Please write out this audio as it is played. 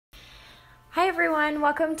Hi everyone,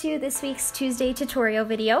 welcome to this week's Tuesday tutorial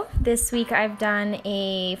video. This week I've done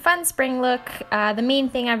a fun spring look. The main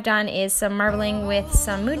thing I've done is some marbling with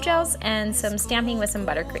some mood gels and some stamping with some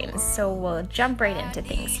buttercreams. So we'll jump right into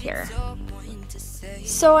things here.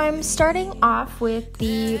 So I'm starting off with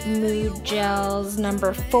the mood gels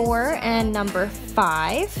number 4 and number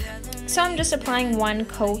 5. So I'm just applying one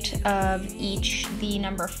coat of each, the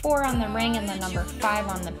number 4 on the ring and the number 5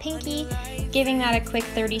 on the pinky, giving that a quick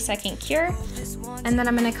 30-second cure. And then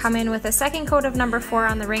I'm going to come in with a second coat of number 4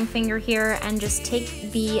 on the ring finger here and just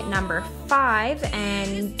take the number 5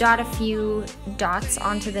 and dot a few dots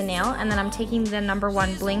onto the nail. And then I'm taking the number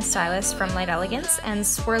 1 bling stylus from Light Elegance and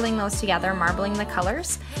swirling those together, marbling the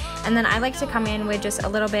colors. And then I like to come in with just a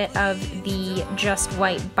little bit of the Just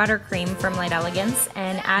White buttercream from Light Elegance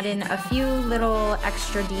and add in a few little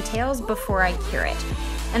extra details before I cure it.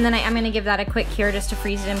 And then I'm going to give that a quick cure just to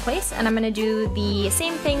freeze it in place. And I'm going to do the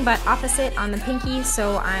same thing but opposite on the pinky.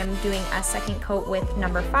 So I'm doing a second coat with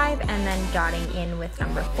number 5 and then dotting in with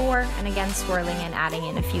number 4. And again, swirling and adding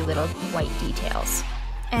in a few little white details.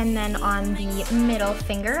 And then on the middle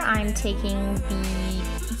finger, I'm taking the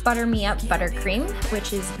Butter Me Up buttercream,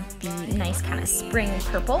 which is the nice kind of spring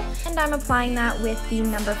purple. And I'm applying that with the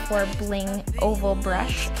number 4 bling oval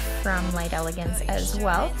brush from Light Elegance as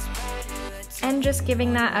well. And just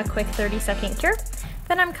giving that a quick 30-second cure.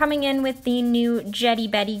 Then I'm coming in with the new Jetty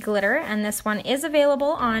Betty glitter, and this one is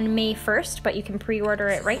available on May 1st, but you can pre-order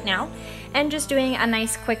it right now. And just doing a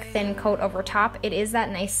nice quick thin coat over top. It is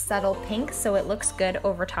that nice subtle pink, so it looks good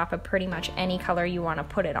over top of pretty much any color you want to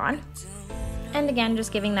put it on. And again,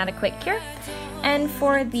 just giving that a quick cure. And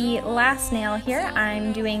for the last nail here,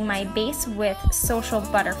 I'm doing my base with Social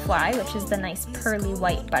Butterfly, which is the nice pearly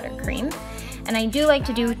white buttercream. And I do like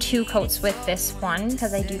to do 2 coats with this one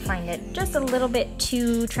because I do find it just a little bit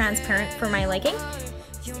too transparent for my liking.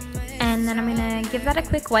 And then I'm going to give that a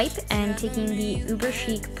quick wipe and taking the Uber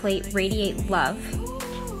Chic Plate Radiate Love.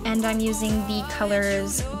 And I'm using the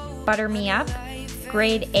colors Butter Me Up,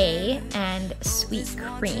 Grade A, and Sweet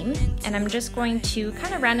Cream. And I'm just going to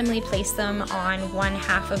kind of randomly place them on one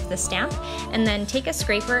half of the stamp and then take a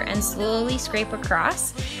scraper and slowly scrape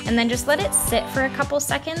across and then just let it sit for a couple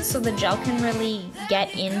seconds so the gel can really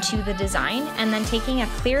get into the design, and then taking a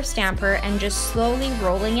clear stamper and just slowly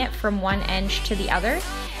rolling it from one edge to the other.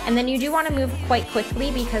 And then you do want to move quite quickly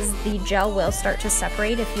because the gel will start to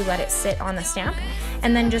separate if you let it sit on the stamp.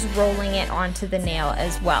 And then just rolling it onto the nail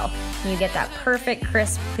as well. You get that perfect,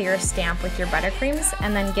 crisp, clear stamp with your buttercreams,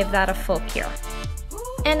 and then give that a full cure.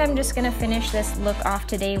 And I'm just gonna finish this look off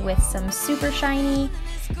today with some Super Shiny,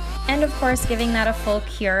 and of course giving that a full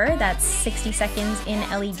cure. That's 60 seconds in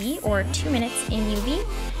LED or 2 minutes in UV,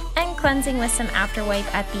 and cleansing with some after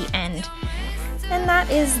wipe at the end. And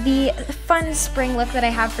that is the fun spring look that I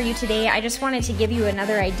have for you today. I just wanted to give you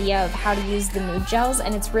another idea of how to use the mood gels,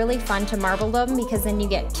 and it's really fun to marble them because then you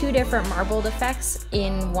get 2 different marbled effects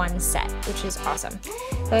in one set, which is awesome.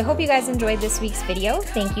 So I hope you guys enjoyed this week's video.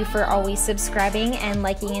 Thank you for always subscribing and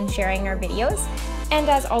liking and sharing our videos. And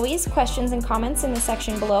as always, questions and comments in the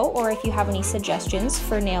section below, or if you have any suggestions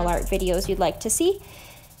for nail art videos you'd like to see.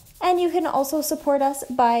 And you can also support us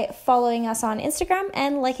by following us on Instagram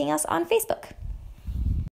and liking us on Facebook.